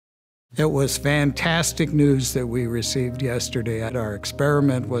It was fantastic news that we received yesterday. Our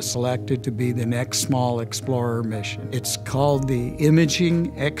experiment was selected to be the next small Explorer mission. It's called the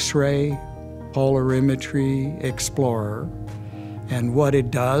Imaging X-ray Polarimetry Explorer. And what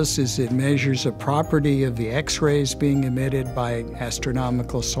it does is it measures a property of the X-rays being emitted by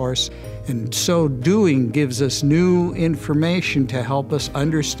astronomical source, and so doing gives us new information to help us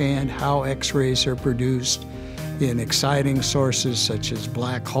understand how X-rays are produced in exciting sources such as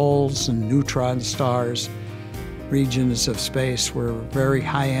black holes and neutron stars, regions of space where very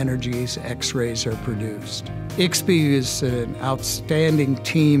high energies X-rays are produced. IXPE is an outstanding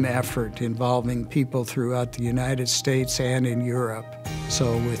team effort involving people throughout the United States and in Europe.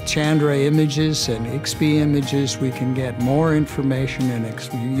 So with Chandra images and IXPE images, we can get more information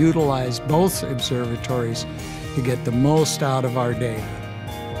and utilize both observatories to get the most out of our data.